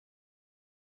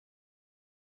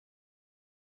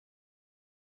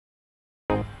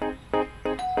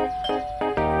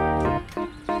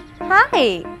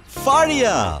Hi.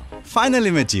 Faria,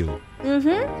 finally met you.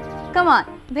 Come on,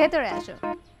 ভেতরে আসো।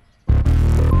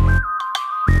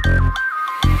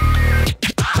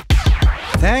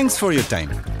 Thanks for your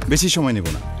time. বেশি সময় নেব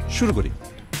না। শুরু করি।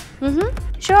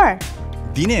 Sure.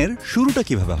 দিনের শুরুটা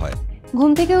কিভাবে হয়?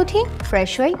 ঘুম থেকে উঠি,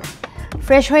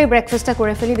 fresh হয়ে ব্রেকফাস্টটা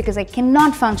করে ফেলি because I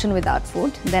cannot function without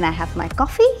food. Then I have my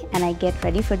coffee and I get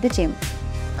ready for the gym.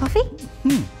 Coffee?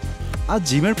 আজ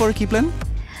জিমের পরে কি plan?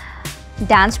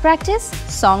 Dance practice,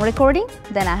 song recording,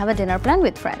 then I have a dinner plan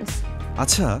with friends.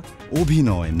 আচ্ছা,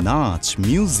 অভিনয়, নাচ,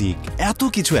 music এত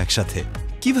কিছু একসাথে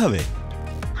কিভাবে?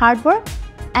 Hard work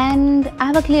and I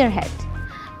have a clear head.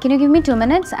 Can you give me 2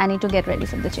 minutes? I need to get ready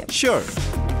for the gym. Sure.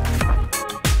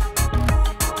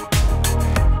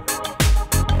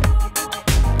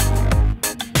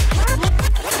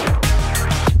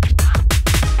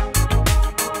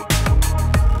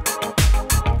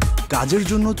 কাজের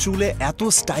জন্য চুলে এত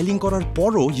স্টাইলিং করার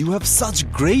পরও you have such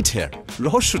great hair.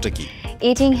 রহস্যটা কি?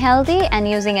 Eating healthy and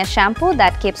using a shampoo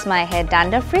that keeps my hair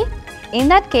dandruff-free. In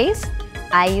that case,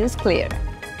 I use clear.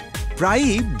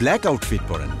 প্রায়ই black outfit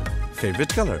পরেন।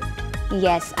 Favourite colour?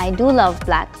 Yes, I do love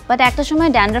black, but একটা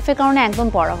সময় dandruff-এর কারণে একদম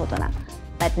পরা হতো না।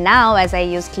 But now, as I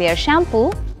use clear shampoo,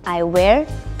 I wear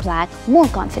black more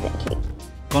confidently.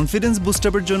 Confidence boost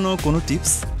আপের জন্য কোনো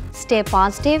tips? Stay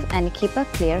positive and keep a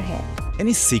clear hair.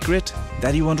 Any secret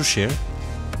that you want to share?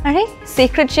 আরে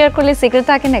সিক্রেট শেয়ার করলে secret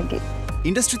থাকে নাকি?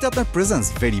 ইন্ডাস্ট্রিতে আপনার presence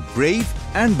very brave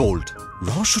and bold.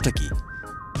 রহস্যটা কি?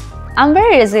 I'm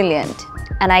very resilient,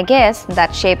 and I guess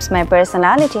that shapes my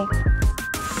personality.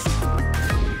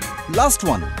 Last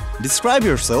one. Describe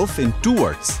yourself in 2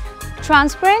 words.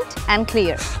 Transparent and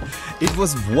clear. It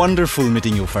was wonderful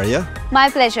meeting you, Faria. My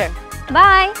pleasure.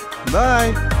 Bye.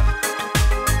 Bye.